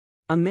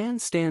A man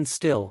stands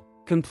still,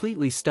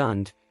 completely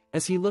stunned,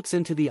 as he looks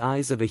into the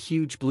eyes of a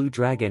huge blue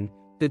dragon.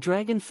 The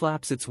dragon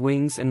flaps its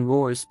wings and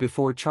roars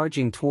before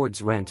charging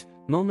towards Rent.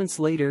 Moments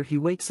later he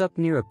wakes up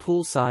near a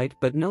poolside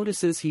but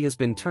notices he has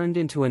been turned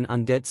into an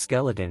undead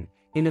skeleton.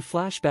 In a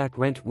flashback,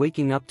 Rent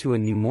waking up to a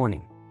new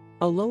morning.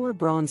 A lower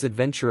bronze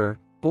adventurer,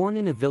 born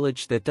in a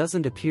village that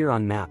doesn't appear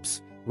on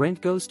maps,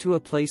 Rent goes to a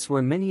place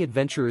where many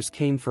adventurers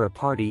came for a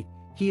party.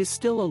 He is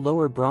still a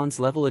lower bronze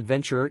level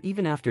adventurer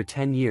even after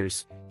 10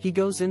 years. He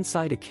goes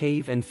inside a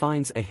cave and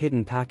finds a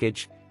hidden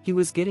package. He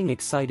was getting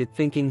excited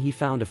thinking he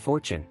found a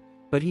fortune,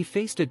 but he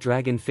faced a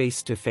dragon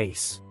face to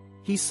face.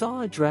 He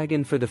saw a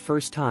dragon for the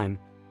first time.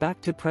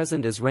 Back to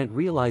present as Rent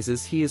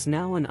realizes he is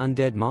now an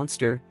undead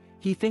monster.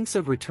 He thinks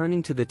of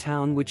returning to the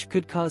town which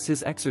could cause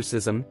his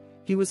exorcism.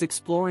 He was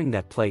exploring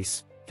that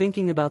place,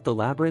 thinking about the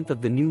labyrinth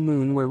of the new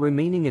moon where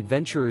remaining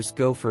adventurers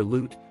go for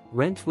loot.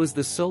 Rent was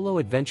the solo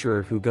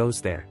adventurer who goes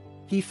there.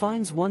 He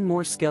finds one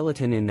more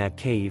skeleton in that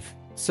cave,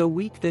 so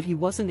weak that he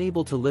wasn't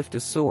able to lift a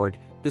sword.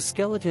 The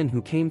skeleton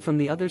who came from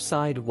the other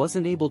side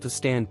wasn't able to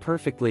stand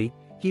perfectly.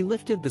 He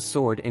lifted the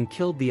sword and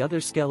killed the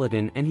other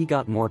skeleton and he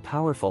got more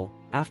powerful.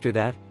 After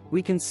that,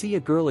 we can see a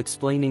girl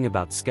explaining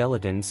about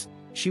skeletons.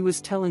 She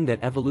was telling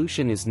that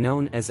evolution is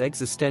known as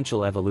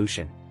existential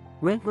evolution.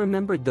 Rent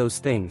remembered those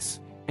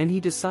things, and he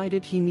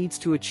decided he needs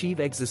to achieve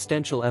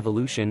existential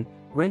evolution.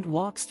 Rent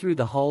walks through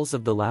the halls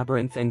of the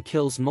labyrinth and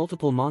kills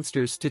multiple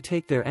monsters to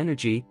take their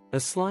energy. A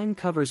slime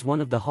covers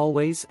one of the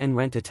hallways and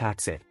Rent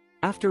attacks it.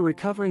 After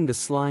recovering the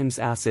slime's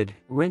acid,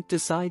 Rent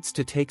decides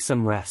to take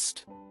some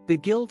rest. The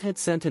guild had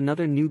sent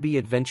another newbie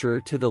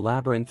adventurer to the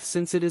labyrinth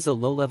since it is a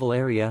low-level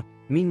area.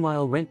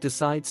 Meanwhile, Rent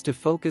decides to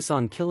focus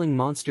on killing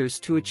monsters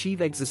to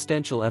achieve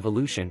existential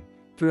evolution.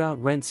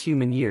 Throughout Rent's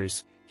human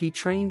years, he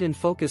trained and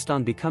focused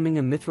on becoming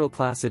a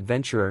mithril-class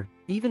adventurer.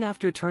 Even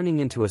after turning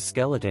into a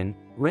skeleton,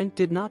 Rent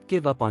did not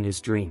give up on his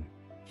dream.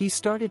 He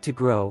started to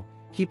grow.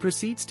 He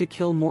proceeds to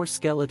kill more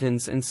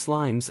skeletons and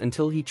slimes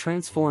until he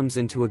transforms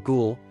into a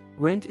ghoul.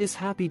 Rent is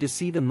happy to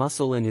see the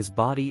muscle in his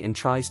body and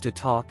tries to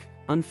talk.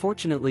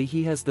 Unfortunately,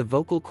 he has the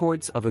vocal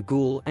cords of a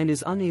ghoul and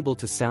is unable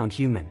to sound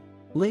human.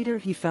 Later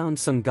he found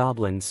some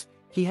goblins.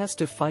 He has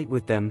to fight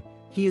with them.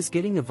 He is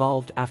getting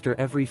evolved after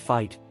every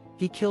fight.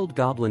 He killed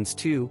goblins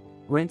too.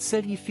 Rent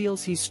said he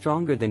feels he's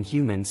stronger than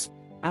humans.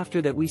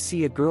 After that we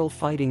see a girl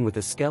fighting with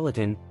a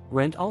skeleton.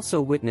 Rent also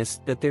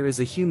witnessed that there is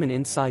a human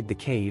inside the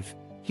cave.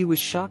 He was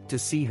shocked to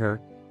see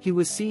her. He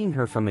was seeing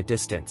her from a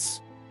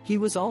distance. He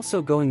was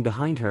also going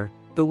behind her,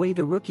 the way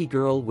the rookie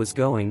girl was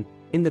going.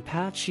 In the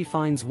path she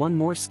finds one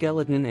more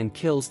skeleton and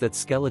kills that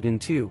skeleton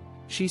too.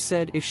 She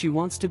said if she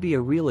wants to be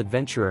a real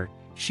adventurer,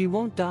 she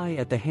won't die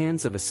at the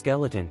hands of a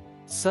skeleton.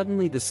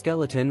 Suddenly the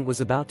skeleton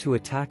was about to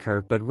attack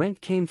her, but Rent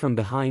came from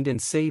behind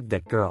and saved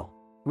that girl.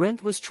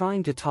 Rent was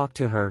trying to talk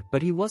to her,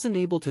 but he wasn't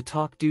able to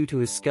talk due to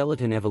his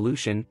skeleton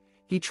evolution.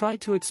 He tried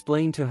to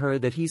explain to her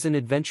that he's an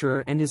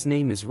adventurer and his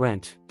name is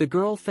Rent. The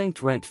girl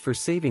thanked Rent for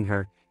saving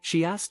her.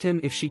 She asked him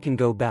if she can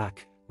go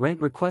back.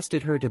 Rent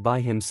requested her to buy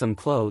him some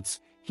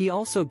clothes. He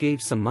also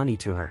gave some money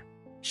to her.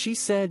 She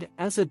said,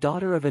 "As a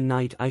daughter of a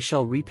knight I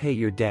shall repay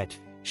your debt."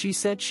 She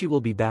said she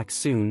will be back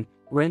soon.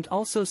 Rent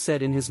also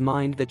said in his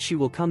mind that she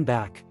will come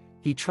back.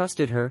 He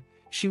trusted her.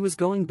 She was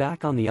going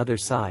back on the other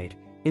side.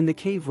 In the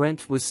cave,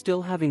 Rent was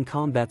still having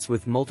combats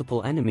with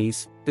multiple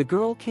enemies. The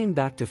girl came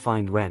back to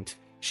find Rent.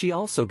 She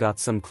also got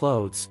some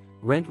clothes.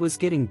 Rent was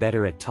getting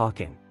better at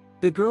talking.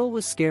 The girl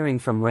was scaring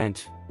from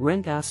Rent.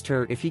 Rent asked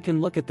her if he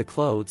can look at the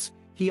clothes.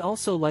 He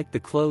also liked the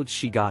clothes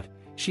she got.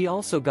 She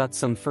also got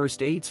some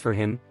first aids for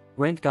him.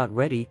 Rent got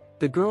ready.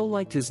 The girl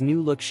liked his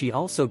new look. She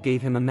also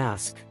gave him a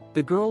mask.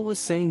 The girl was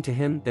saying to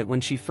him that when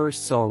she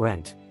first saw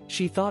Rent,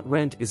 she thought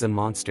Rent is a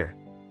monster.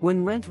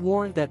 When Rent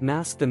wore that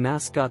mask, the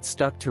mask got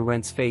stuck to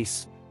Rent's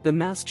face. The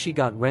mask she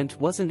got,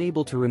 Rent wasn't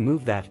able to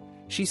remove that.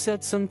 She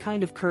said some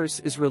kind of curse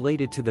is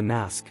related to the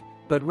mask,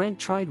 but Rent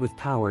tried with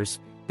powers.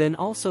 Then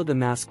also the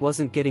mask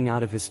wasn't getting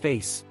out of his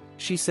face.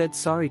 She said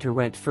sorry to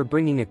Rent for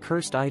bringing a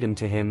cursed item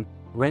to him.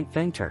 Rent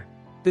thanked her.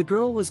 The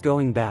girl was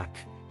going back.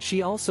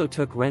 She also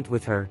took Rent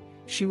with her.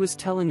 She was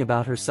telling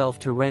about herself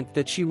to Rent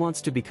that she wants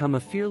to become a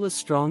fearless,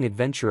 strong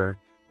adventurer.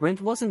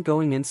 Rent wasn't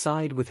going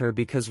inside with her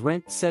because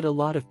Rent said a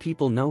lot of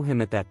people know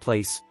him at that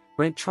place.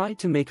 Rent tried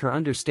to make her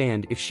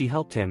understand if she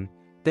helped him,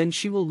 then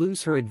she will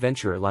lose her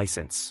adventurer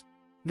license.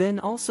 Then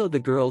also the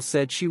girl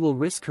said she will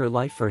risk her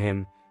life for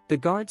him. The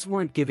guards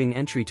weren't giving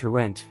entry to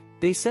Rent.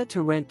 They said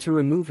to Rent to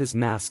remove his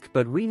mask,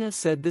 but Rena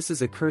said this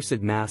is a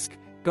cursed mask.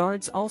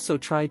 Guards also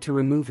tried to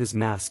remove his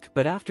mask,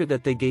 but after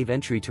that they gave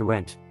entry to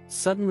Rent.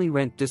 Suddenly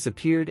Rent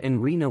disappeared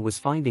and Rena was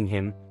finding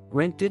him.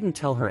 Rent didn't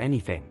tell her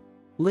anything.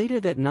 Later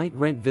that night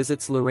Rent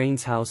visits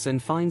Lorraine's house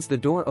and finds the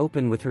door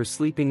open with her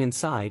sleeping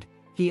inside.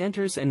 He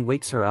enters and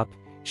wakes her up.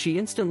 She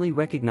instantly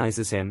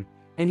recognizes him,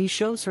 and he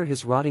shows her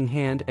his rotting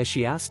hand as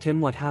she asked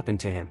him what happened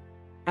to him.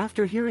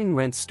 After hearing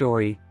Rent's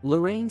story,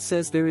 Lorraine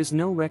says there is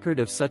no record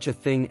of such a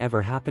thing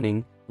ever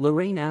happening.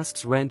 Lorraine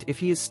asks Rent if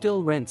he is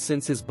still Rent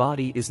since his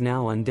body is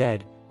now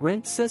undead.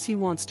 Rent says he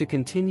wants to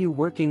continue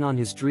working on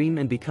his dream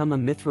and become a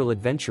mithril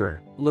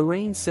adventurer.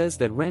 Lorraine says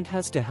that Rent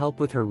has to help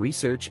with her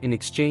research in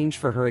exchange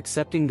for her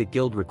accepting the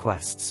guild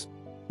requests.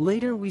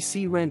 Later we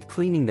see Rent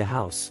cleaning the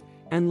house,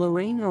 and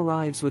Lorraine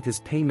arrives with his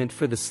payment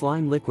for the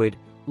slime liquid.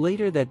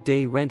 Later that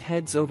day Rent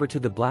heads over to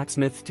the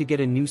blacksmith to get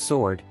a new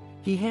sword.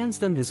 He hands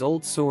them his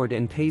old sword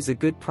and pays a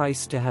good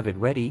price to have it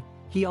ready.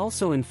 He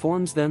also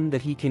informs them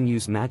that he can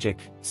use magic,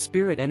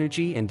 spirit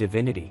energy and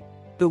divinity.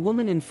 The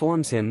woman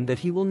informs him that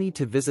he will need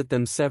to visit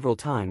them several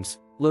times.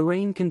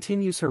 Lorraine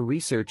continues her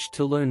research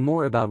to learn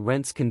more about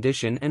Rent's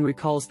condition and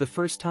recalls the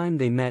first time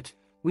they met.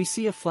 We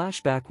see a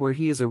flashback where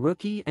he is a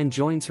rookie and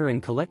joins her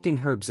in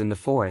collecting herbs in the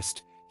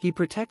forest. He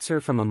protects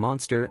her from a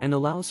monster and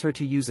allows her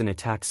to use an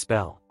attack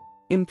spell.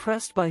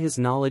 Impressed by his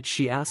knowledge,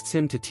 she asks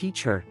him to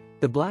teach her.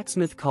 The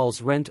blacksmith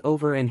calls Rent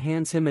over and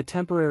hands him a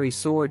temporary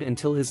sword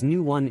until his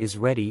new one is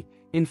ready,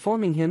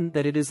 informing him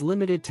that it is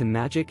limited to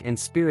magic and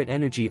spirit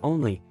energy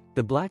only.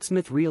 The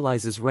blacksmith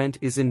realizes Rent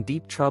is in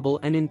deep trouble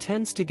and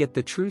intends to get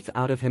the truth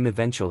out of him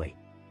eventually.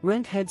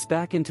 Rent heads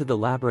back into the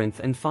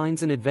labyrinth and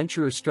finds an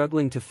adventurer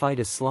struggling to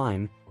fight a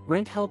slime.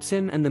 Rent helps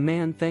him and the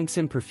man thanks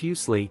him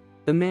profusely.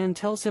 The man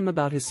tells him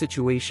about his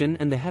situation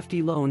and the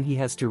hefty loan he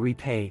has to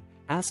repay,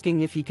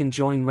 asking if he can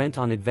join Rent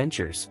on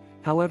adventures.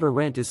 However,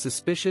 Rent is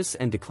suspicious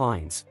and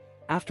declines.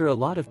 After a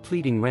lot of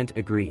pleading, Rent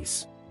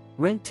agrees.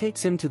 Rent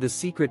takes him to the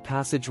secret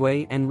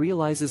passageway and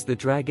realizes the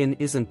dragon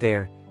isn't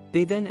there.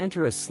 They then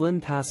enter a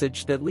slim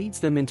passage that leads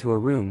them into a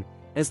room.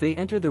 As they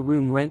enter the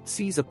room, Rent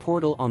sees a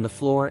portal on the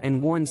floor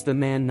and warns the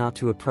man not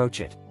to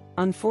approach it.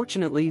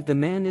 Unfortunately, the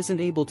man isn't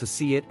able to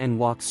see it and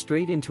walks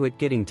straight into it,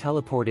 getting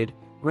teleported.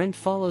 Rent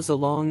follows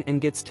along and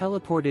gets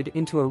teleported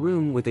into a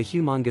room with a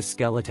humongous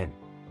skeleton.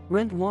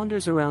 Rent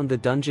wanders around the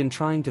dungeon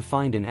trying to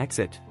find an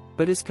exit,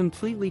 but is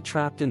completely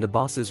trapped in the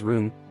boss's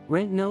room.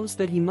 Rent knows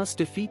that he must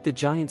defeat the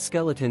giant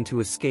skeleton to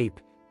escape.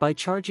 By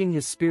charging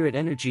his spirit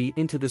energy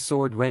into the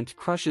sword, Rent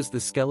crushes the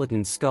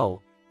skeleton's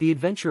skull. The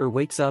adventurer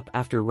wakes up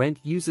after Rent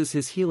uses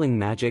his healing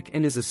magic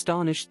and is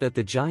astonished that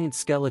the giant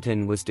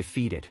skeleton was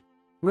defeated.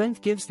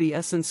 Rent gives the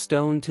essence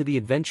stone to the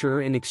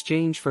adventurer in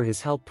exchange for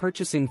his help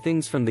purchasing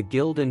things from the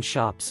guild and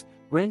shops.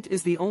 Rent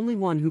is the only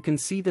one who can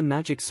see the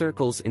magic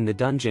circles in the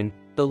dungeon.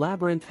 The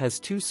labyrinth has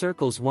 2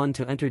 circles, one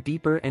to enter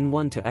deeper and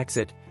one to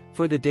exit.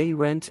 For the day,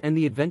 Rent and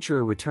the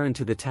adventurer return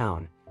to the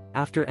town.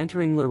 After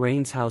entering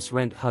Lorraine's house,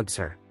 Rent hugs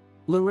her.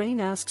 Lorraine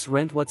asks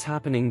Rent what's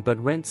happening,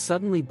 but Rent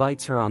suddenly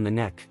bites her on the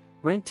neck.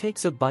 Rent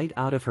takes a bite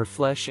out of her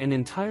flesh and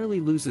entirely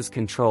loses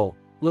control.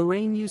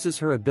 Lorraine uses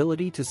her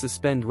ability to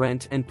suspend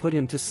Rent and put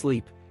him to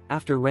sleep.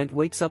 After Rent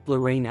wakes up,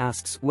 Lorraine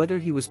asks whether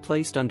he was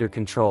placed under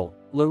control.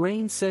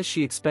 Lorraine says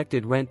she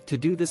expected Rent to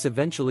do this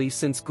eventually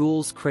since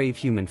ghouls crave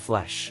human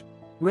flesh.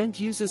 Rent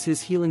uses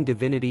his healing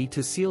divinity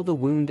to seal the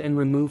wound and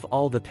remove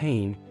all the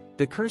pain.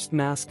 The cursed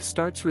mask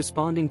starts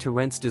responding to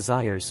Rent's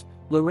desires.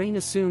 Lorraine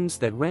assumes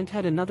that Rent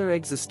had another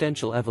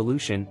existential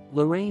evolution.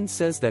 Lorraine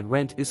says that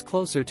Rent is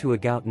closer to a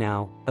gout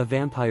now, a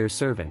vampire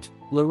servant.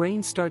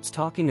 Lorraine starts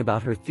talking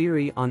about her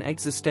theory on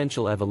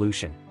existential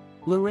evolution.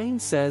 Lorraine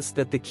says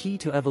that the key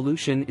to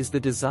evolution is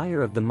the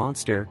desire of the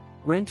monster.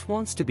 Rent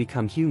wants to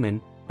become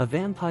human. A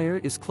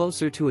vampire is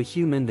closer to a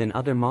human than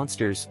other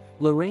monsters.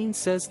 Lorraine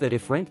says that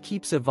if Rent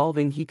keeps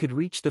evolving, he could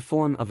reach the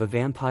form of a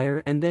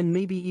vampire and then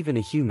maybe even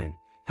a human.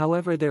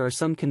 However, there are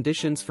some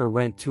conditions for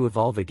Rent to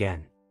evolve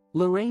again.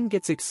 Lorraine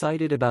gets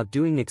excited about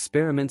doing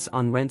experiments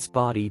on Rent's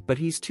body, but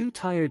he's too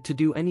tired to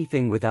do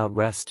anything without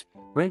rest.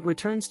 Rent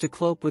returns to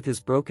Clope with his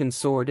broken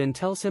sword and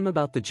tells him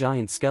about the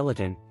giant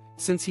skeleton.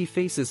 Since he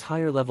faces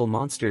higher-level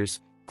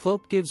monsters,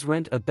 Clope gives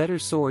Rent a better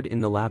sword in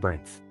the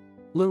labyrinth.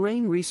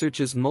 Lorraine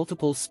researches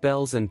multiple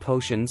spells and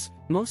potions,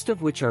 most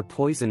of which are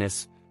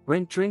poisonous.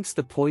 Rent drinks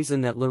the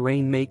poison that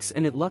Lorraine makes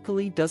and it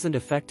luckily doesn't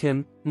affect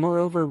him.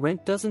 Moreover,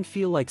 Rent doesn't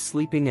feel like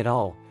sleeping at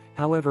all.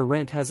 However,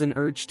 Rent has an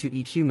urge to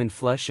eat human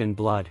flesh and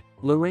blood.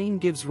 Lorraine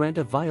gives Rent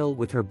a vial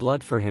with her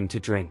blood for him to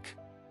drink.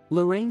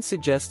 Lorraine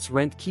suggests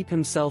Rent keep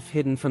himself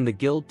hidden from the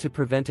guild to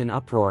prevent an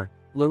uproar.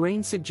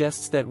 Lorraine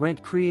suggests that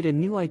Rent create a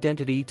new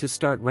identity to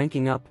start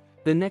ranking up.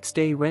 The next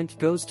day, Rent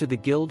goes to the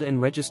guild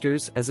and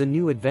registers as a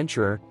new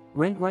adventurer.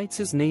 Rent writes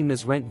his name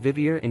as Rent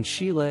Vivier and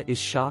Sheila is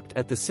shocked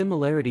at the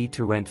similarity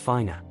to Rent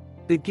Fina.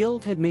 The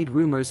guild had made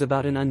rumors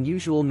about an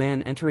unusual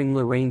man entering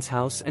Lorraine's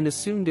house and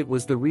assumed it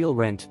was the real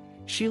Rent.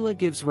 Sheila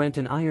gives Rent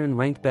an iron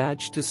rank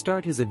badge to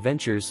start his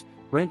adventures.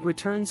 Rent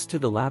returns to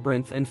the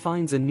labyrinth and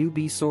finds a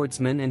newbie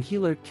swordsman and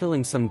healer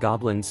killing some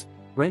goblins.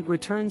 Rent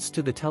returns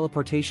to the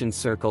teleportation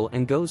circle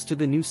and goes to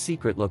the new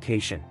secret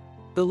location.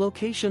 The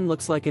location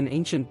looks like an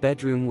ancient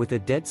bedroom with a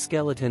dead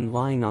skeleton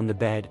lying on the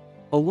bed.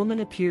 A woman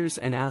appears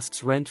and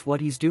asks Rent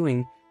what he's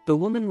doing. The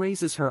woman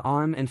raises her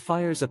arm and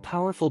fires a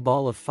powerful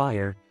ball of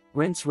fire.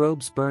 Rent's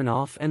robes burn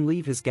off and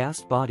leave his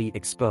gassed body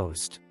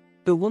exposed.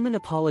 The woman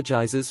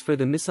apologizes for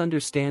the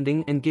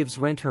misunderstanding and gives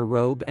Rent her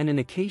robe and an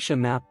acacia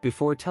map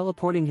before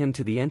teleporting him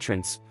to the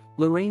entrance.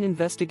 Lorraine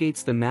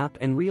investigates the map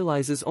and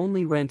realizes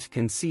only Rent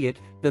can see it.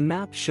 The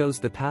map shows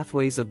the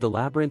pathways of the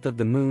labyrinth of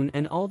the moon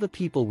and all the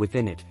people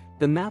within it.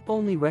 The map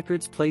only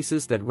records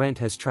places that Rent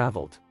has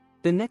traveled.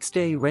 The next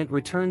day Rent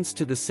returns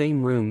to the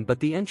same room but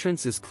the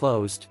entrance is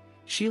closed.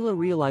 Sheila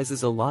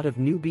realizes a lot of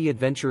newbie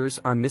adventurers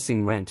are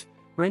missing Rent.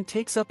 Rent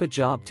takes up a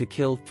job to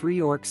kill 3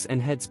 orcs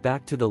and heads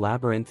back to the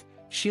labyrinth.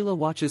 Sheila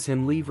watches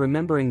him leave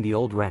remembering the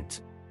old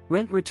Rent.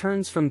 Rent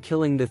returns from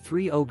killing the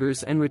 3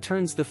 ogres and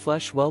returns the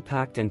flesh well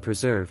packed and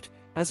preserved.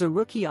 As a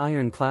rookie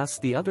iron class,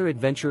 the other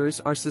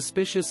adventurers are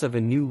suspicious of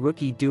a new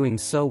rookie doing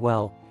so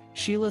well.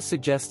 Sheila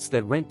suggests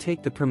that Rent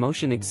take the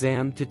promotion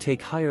exam to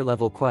take higher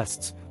level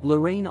quests.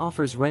 Lorraine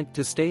offers Rent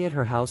to stay at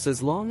her house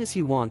as long as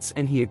he wants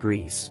and he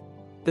agrees.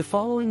 The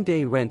following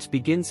day Rent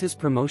begins his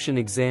promotion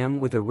exam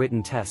with a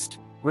written test.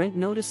 Rent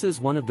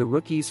notices one of the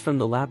rookies from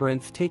the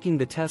labyrinth taking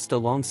the test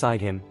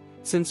alongside him.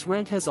 Since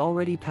Rent has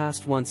already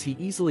passed once, he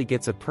easily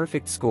gets a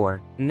perfect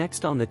score.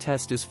 Next on the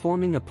test is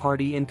forming a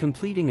party and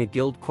completing a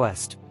guild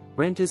quest.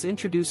 Rent is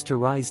introduced to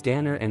Rise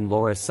Danner and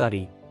Laura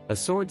Suddy, a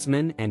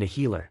swordsman and a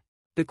healer.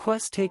 The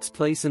quest takes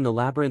place in the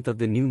labyrinth of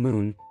the new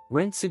moon.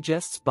 Rent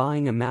suggests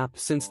buying a map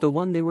since the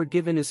one they were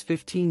given is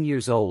 15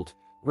 years old.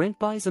 Rent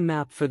buys a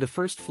map for the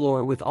first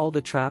floor with all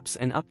the traps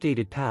and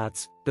updated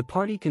paths. The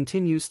party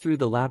continues through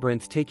the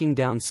labyrinth taking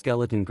down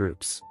skeleton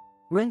groups.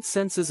 Rent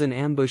senses an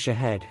ambush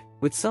ahead,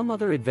 with some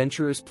other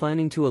adventurers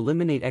planning to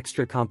eliminate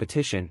extra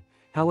competition.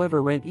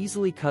 However, Rent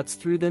easily cuts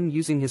through them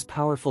using his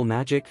powerful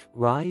magic.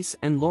 Rise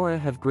and Laura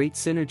have great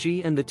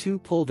synergy and the two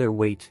pull their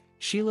weight.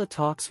 Sheila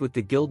talks with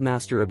the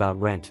guildmaster about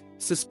Rent,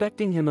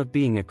 suspecting him of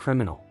being a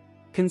criminal.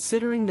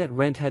 Considering that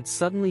Rent had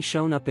suddenly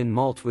shown up in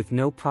Malt with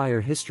no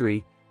prior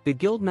history, the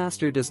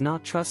guildmaster does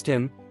not trust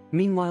him.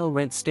 Meanwhile,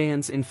 Rent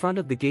stands in front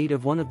of the gate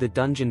of one of the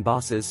dungeon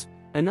bosses.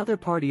 Another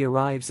party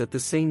arrives at the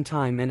same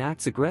time and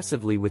acts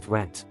aggressively with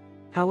Rent.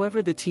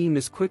 However, the team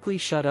is quickly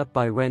shut up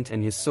by Rent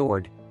and his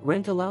sword.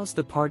 Rent allows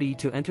the party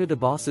to enter the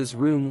boss's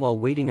room while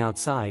waiting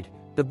outside.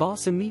 The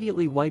boss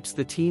immediately wipes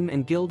the team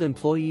and guild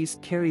employees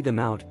carry them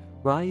out.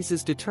 Rise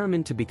is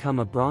determined to become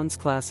a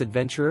bronze-class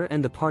adventurer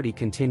and the party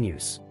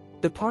continues.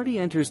 The party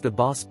enters the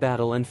boss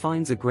battle and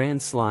finds a grand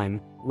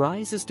slime.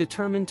 Rise is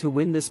determined to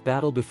win this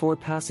battle before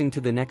passing to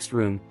the next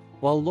room.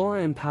 While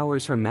Laura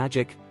empowers her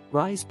magic,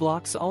 Rise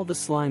blocks all the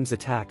slime's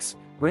attacks.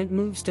 Rent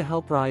moves to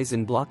help Rise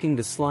in blocking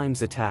the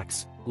slime's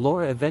attacks.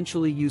 Laura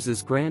eventually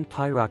uses Grand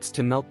Pyrox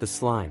to melt the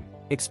slime,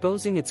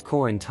 exposing its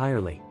core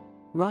entirely.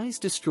 Rise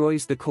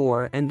destroys the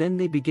core and then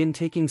they begin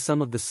taking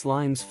some of the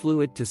slime's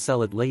fluid to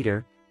sell it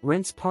later.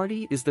 Rent's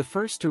party is the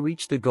first to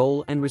reach the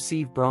goal and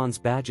receive bronze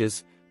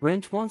badges.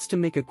 Rent wants to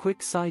make a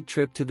quick side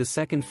trip to the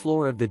second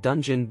floor of the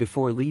dungeon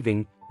before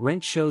leaving.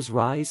 Rent shows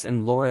Rise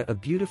and Laura a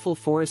beautiful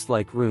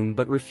forest-like room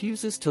but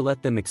refuses to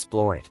let them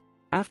explore it.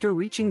 After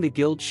reaching the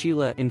guild,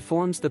 Sheila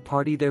informs the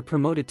party they're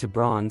promoted to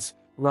bronze.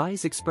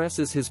 Rise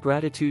expresses his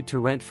gratitude to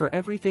Rent for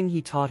everything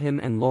he taught him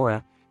and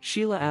Laura.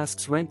 Sheila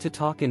asks Rent to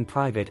talk in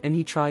private and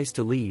he tries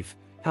to leave.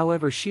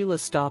 However, Sheila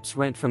stops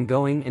Rent from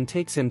going and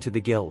takes him to the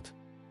guild.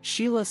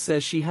 Sheila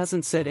says she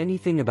hasn't said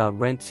anything about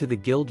Rent to the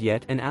guild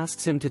yet and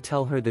asks him to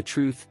tell her the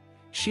truth.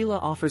 Sheila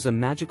offers a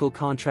magical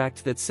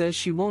contract that says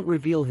she won't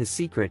reveal his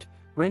secret.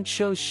 Rent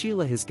shows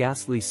Sheila his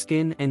ghastly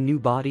skin and new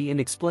body and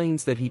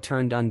explains that he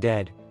turned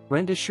undead.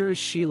 Rent assures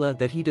Sheila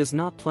that he does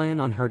not plan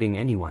on hurting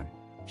anyone.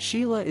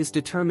 Sheila is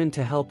determined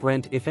to help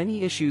Rent if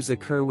any issues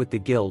occur with the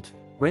guild.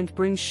 Rent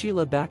brings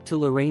Sheila back to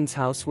Lorraine's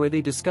house where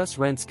they discuss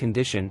Rent's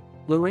condition.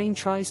 Lorraine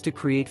tries to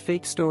create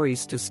fake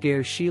stories to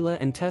scare Sheila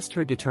and test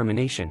her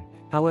determination.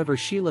 However,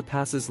 Sheila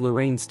passes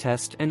Lorraine's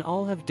test and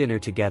all have dinner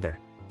together.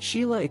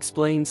 Sheila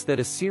explains that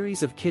a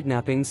series of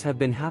kidnappings have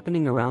been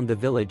happening around the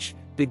village.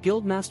 The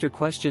guildmaster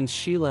questions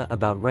Sheila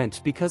about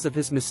Rent because of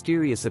his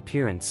mysterious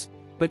appearance,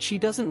 but she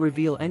doesn't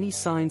reveal any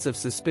signs of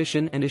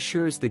suspicion and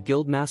assures the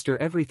guildmaster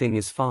everything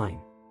is fine.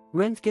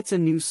 Rent gets a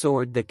new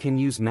sword that can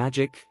use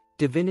magic,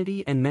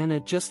 divinity and mana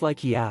just like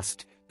he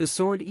asked. The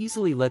sword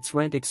easily lets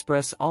Rent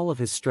express all of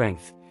his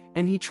strength,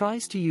 and he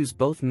tries to use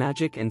both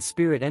magic and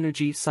spirit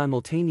energy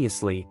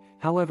simultaneously.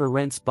 However,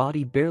 Rent's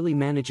body barely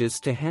manages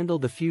to handle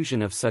the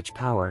fusion of such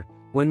power.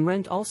 When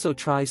Rent also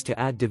tries to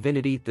add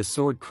divinity, the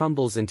sword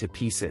crumbles into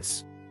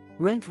pieces.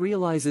 Rent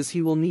realizes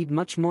he will need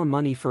much more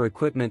money for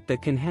equipment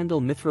that can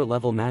handle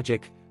Mithra-level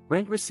magic.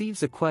 Rent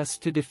receives a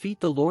quest to defeat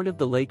the Lord of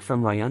the Lake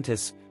from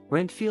Ryantis.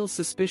 Rent feels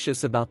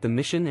suspicious about the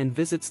mission and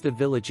visits the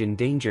village in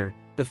danger.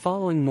 The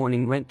following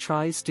morning, Rent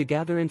tries to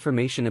gather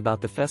information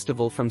about the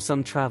festival from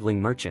some traveling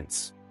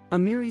merchants.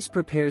 Amiris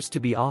prepares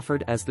to be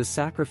offered as the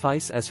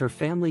sacrifice as her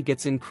family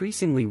gets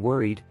increasingly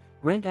worried.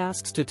 Rent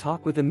asks to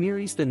talk with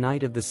Amiris the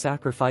night of the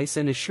sacrifice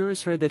and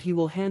assures her that he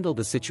will handle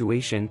the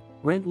situation.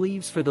 Rent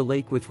leaves for the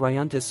lake with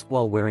Ryantis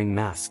while wearing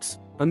masks.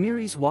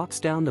 Amiris walks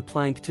down the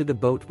plank to the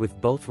boat with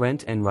both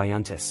Rent and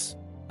Ryantis.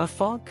 A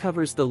fog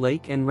covers the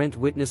lake and Rent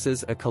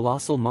witnesses a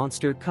colossal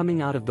monster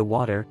coming out of the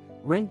water.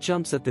 Rent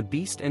jumps at the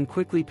beast and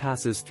quickly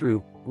passes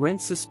through.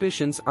 Rent's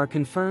suspicions are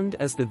confirmed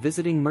as the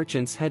visiting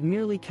merchants had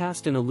merely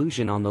cast an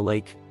illusion on the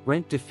lake.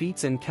 Rent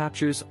defeats and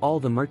captures all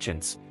the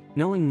merchants,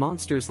 knowing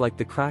monsters like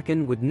the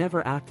Kraken would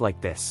never act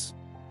like this.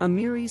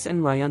 Amiris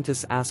and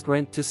Ryantis ask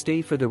Rent to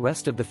stay for the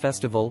rest of the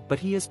festival, but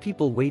he has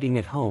people waiting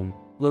at home.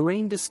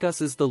 Lorraine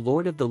discusses the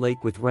Lord of the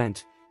Lake with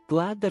Rent,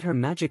 Glad that her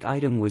magic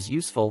item was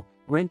useful,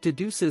 Rent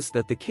deduces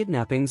that the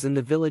kidnappings in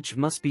the village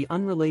must be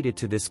unrelated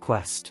to this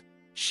quest.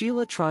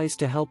 Sheila tries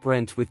to help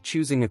Rent with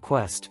choosing a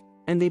quest,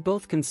 and they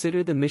both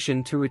consider the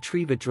mission to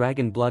retrieve a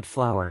dragon blood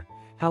flower.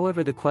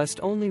 However, the quest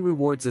only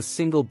rewards a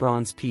single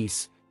bronze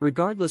piece.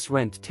 Regardless,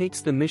 Rent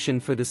takes the mission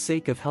for the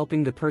sake of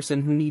helping the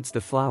person who needs the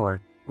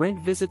flower.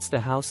 Rent visits the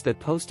house that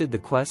posted the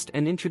quest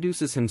and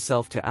introduces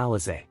himself to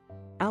Alize.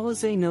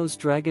 Alize knows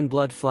dragon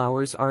blood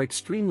flowers are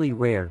extremely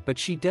rare, but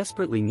she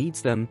desperately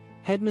needs them.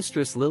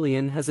 Headmistress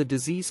Lillian has a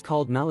disease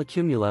called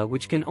malacumula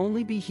which can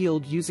only be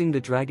healed using the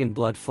dragon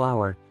blood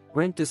flower.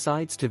 Rent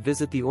decides to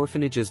visit the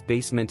orphanage's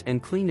basement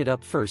and clean it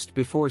up first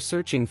before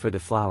searching for the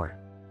flower.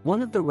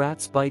 One of the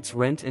rats bites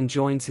Rent and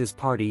joins his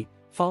party.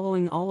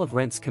 Following all of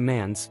Rent's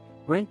commands,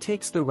 Rent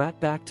takes the rat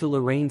back to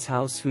Lorraine's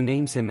house, who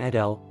names him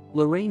Edel.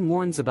 Lorraine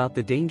warns about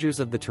the dangers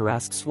of the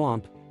Tarrasque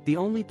swamp, the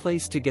only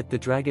place to get the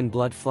dragon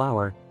blood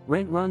flower.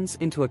 Rent runs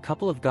into a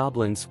couple of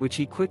goblins which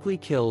he quickly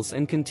kills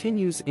and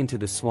continues into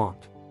the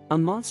swamp. A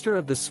monster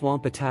of the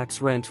swamp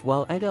attacks Rent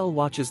while Edel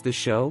watches the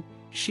show.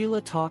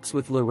 Sheila talks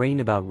with Lorraine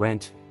about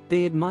Rent.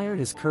 They admire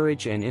his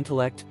courage and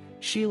intellect.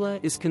 Sheila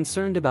is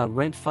concerned about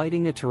Rent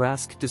fighting a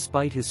Tarrasque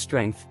despite his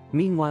strength.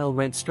 Meanwhile,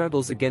 Rent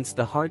struggles against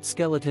the hard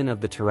skeleton of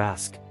the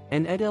Tarrasque,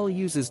 and Edel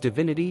uses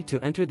divinity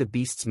to enter the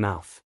beast's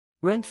mouth.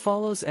 Rent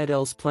follows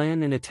Edel's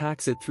plan and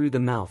attacks it through the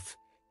mouth,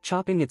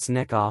 chopping its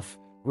neck off.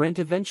 Rent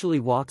eventually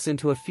walks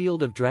into a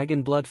field of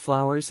dragon blood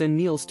flowers and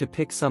kneels to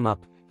pick some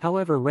up.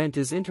 However, Rent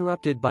is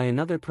interrupted by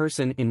another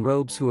person in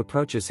robes who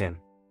approaches him.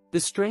 The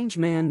strange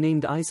man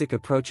named Isaac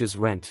approaches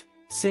Rent,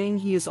 saying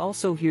he is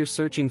also here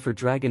searching for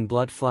dragon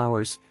blood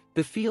flowers.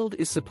 The field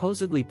is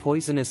supposedly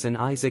poisonous and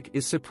Isaac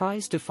is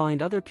surprised to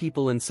find other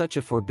people in such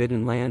a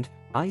forbidden land.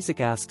 Isaac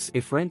asks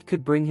if Rent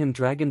could bring him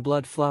dragon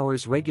blood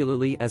flowers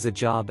regularly as a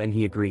job, and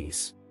he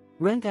agrees.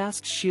 Rent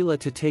asks Sheila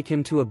to take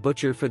him to a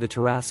butcher for the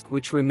Tarrasque,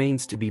 which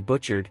remains to be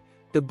butchered.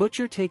 The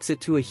butcher takes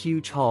it to a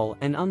huge hall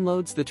and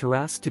unloads the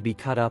Tarrasque to be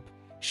cut up.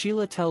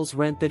 Sheila tells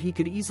Rent that he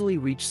could easily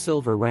reach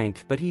silver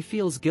rank, but he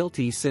feels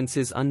guilty since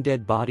his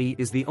undead body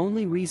is the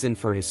only reason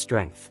for his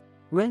strength.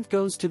 Rent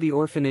goes to the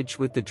orphanage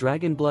with the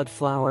dragon blood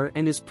flower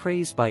and is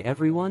praised by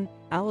everyone.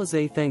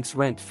 Alize thanks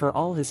Rent for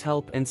all his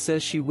help and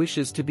says she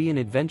wishes to be an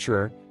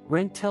adventurer.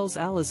 Rent tells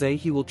Alize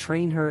he will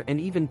train her and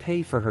even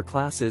pay for her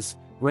classes.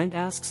 Rent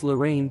asks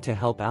Lorraine to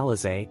help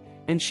Alize,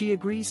 and she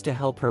agrees to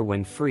help her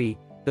when free.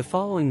 The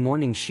following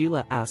morning,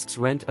 Sheila asks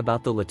Rent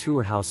about the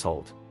Latour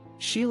household.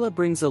 Sheila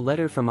brings a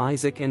letter from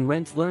Isaac and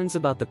Rent learns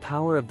about the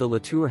power of the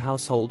Latour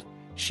household.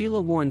 Sheila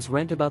warns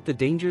Rent about the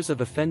dangers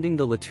of offending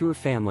the Latour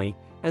family,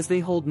 as they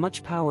hold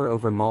much power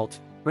over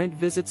Malt. Rent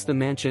visits the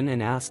mansion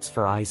and asks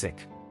for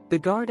Isaac. The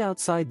guard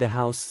outside the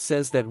house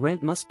says that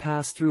Rent must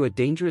pass through a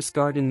dangerous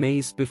garden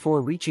maze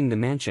before reaching the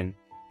mansion.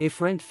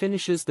 If Rent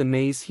finishes the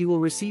maze, he will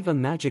receive a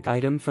magic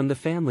item from the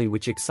family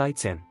which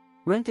excites him.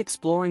 Rent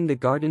exploring the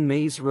garden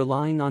maze,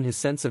 relying on his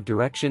sense of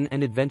direction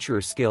and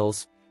adventurer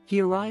skills. He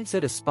arrives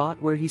at a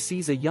spot where he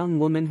sees a young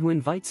woman who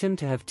invites him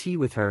to have tea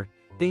with her.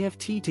 They have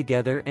tea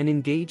together and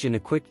engage in a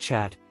quick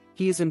chat.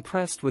 He is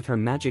impressed with her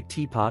magic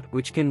teapot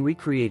which can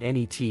recreate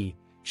any tea.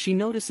 She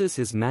notices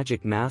his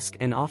magic mask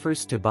and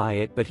offers to buy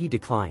it, but he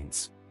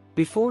declines.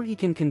 Before he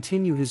can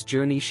continue his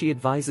journey, she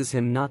advises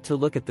him not to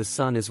look at the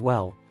sun as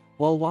well.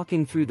 While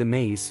walking through the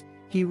maze,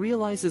 he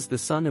realizes the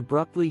sun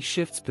abruptly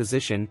shifts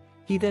position.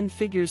 He then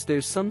figures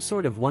there's some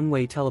sort of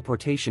one-way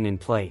teleportation in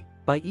play.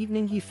 By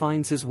evening, he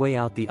finds his way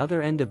out the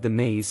other end of the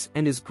maze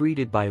and is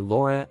greeted by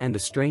Laura and the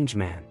strange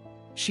man.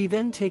 She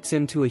then takes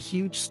him to a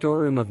huge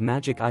storeroom of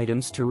magic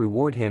items to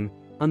reward him.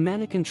 A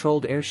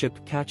mana-controlled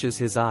airship catches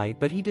his eye,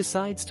 but he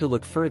decides to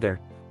look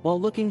further.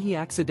 While looking, he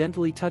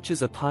accidentally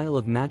touches a pile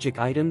of magic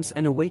items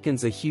and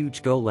awakens a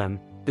huge golem.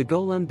 The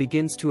golem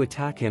begins to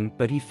attack him,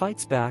 but he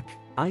fights back.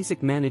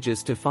 Isaac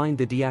manages to find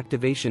the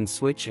deactivation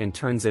switch and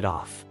turns it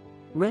off.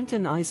 Rent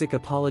and Isaac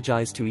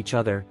apologize to each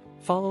other.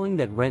 Following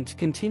that, Rent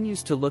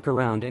continues to look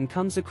around and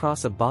comes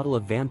across a bottle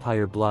of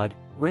vampire blood.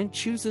 Rent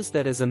chooses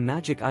that as a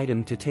magic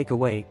item to take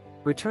away.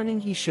 Returning,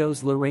 he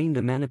shows Lorraine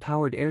the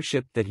mana-powered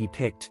airship that he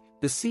picked.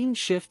 The scene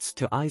shifts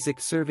to Isaac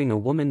serving a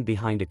woman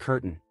behind a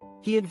curtain.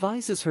 He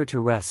advises her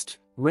to rest.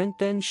 Rent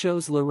then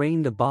shows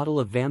Lorraine the bottle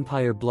of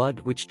vampire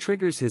blood which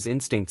triggers his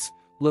instincts.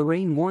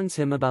 Lorraine warns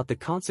him about the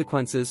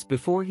consequences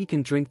before he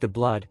can drink the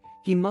blood.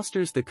 He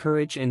musters the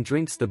courage and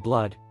drinks the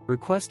blood,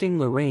 requesting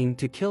Lorraine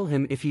to kill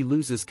him if he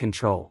loses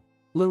control.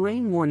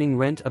 Lorraine warning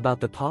Rent about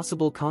the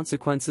possible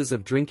consequences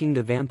of drinking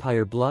the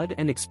vampire blood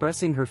and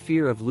expressing her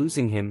fear of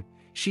losing him.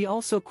 She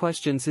also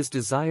questions his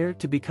desire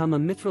to become a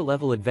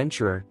Mithra-level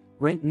adventurer.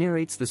 Rent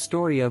narrates the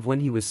story of when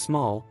he was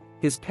small.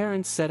 His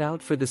parents set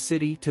out for the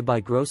city to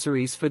buy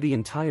groceries for the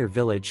entire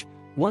village.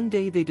 One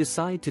day they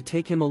decide to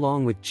take him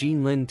along with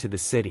Jean Lin to the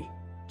city.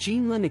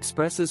 Jean Lin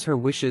expresses her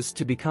wishes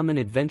to become an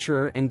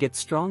adventurer and get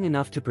strong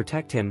enough to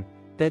protect him.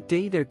 That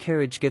day their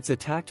carriage gets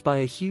attacked by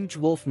a huge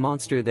wolf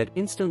monster that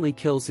instantly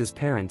kills his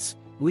parents,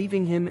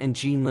 leaving him and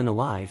Jean Lin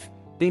alive.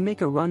 They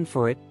make a run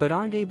for it but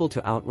aren't able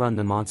to outrun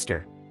the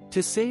monster.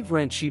 To save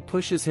Rent, she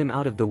pushes him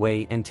out of the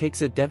way and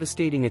takes a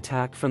devastating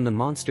attack from the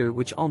monster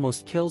which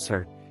almost kills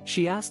her.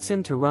 She asks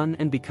him to run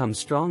and become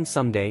strong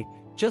someday.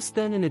 Just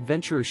then an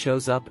adventurer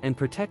shows up and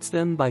protects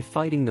them by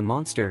fighting the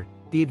monster.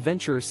 The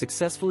adventurer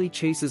successfully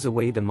chases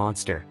away the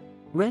monster.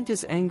 Rent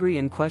is angry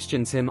and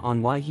questions him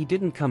on why he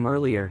didn't come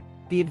earlier.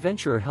 The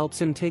adventurer helps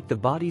him take the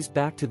bodies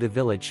back to the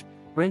village.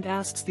 Rent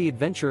asks the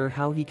adventurer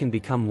how he can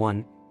become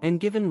one, and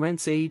given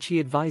Rent's age he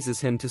advises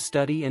him to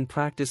study and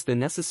practice the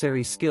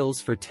necessary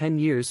skills for 10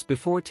 years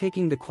before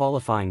taking the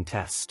qualifying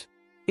test.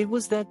 It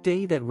was that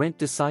day that Rent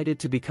decided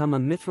to become a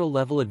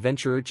mithril-level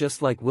adventurer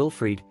just like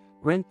Wilfried.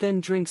 Rent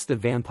then drinks the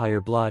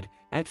vampire blood.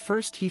 At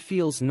first he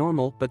feels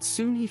normal, but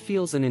soon he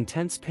feels an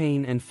intense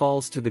pain and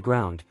falls to the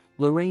ground.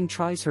 Lorraine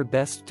tries her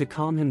best to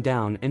calm him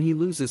down and he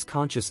loses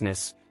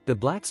consciousness. The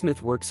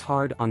blacksmith works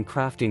hard on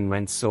crafting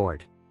Rent's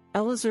sword.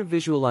 Elazar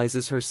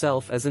visualizes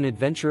herself as an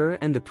adventurer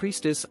and the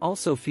priestess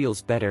also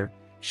feels better.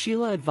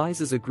 Sheila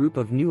advises a group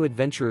of new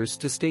adventurers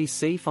to stay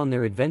safe on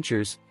their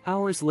adventures.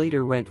 Hours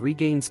later Rent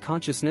regains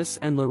consciousness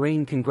and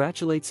Lorraine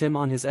congratulates him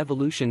on his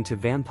evolution to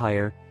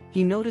vampire.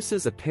 He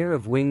notices a pair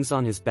of wings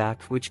on his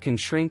back which can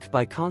shrink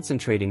by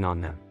concentrating on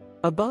them.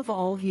 Above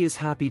all, he is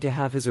happy to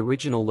have his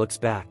original looks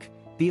back.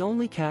 The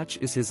only catch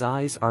is his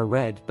eyes are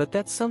red, but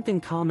that's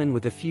something common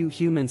with a few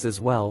humans as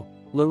well.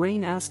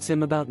 Lorraine asks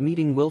him about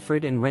meeting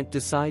Wilfred and Rent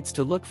decides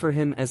to look for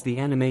him as the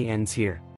anime ends here.